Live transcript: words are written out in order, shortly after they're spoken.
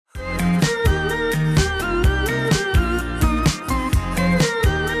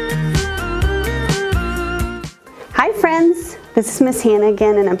This is Miss Hannah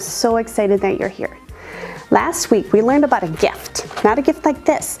again, and I'm so excited that you're here. Last week we learned about a gift, not a gift like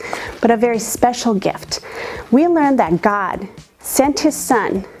this, but a very special gift. We learned that God sent His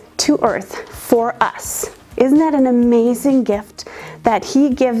Son to earth for us. Isn't that an amazing gift that He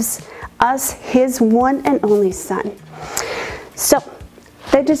gives us His one and only Son? So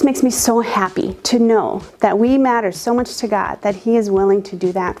that just makes me so happy to know that we matter so much to God that He is willing to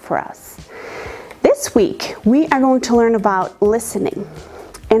do that for us. This week we are going to learn about listening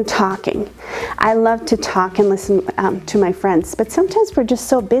and talking. I love to talk and listen to my friends, but sometimes we're just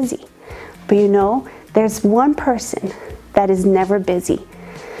so busy. But you know, there's one person that is never busy.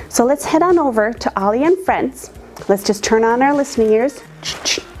 So let's head on over to Ollie and Friends. Let's just turn on our listening ears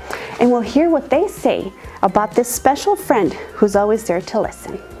and we'll hear what they say about this special friend who's always there to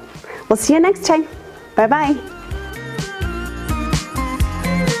listen. We'll see you next time. Bye-bye.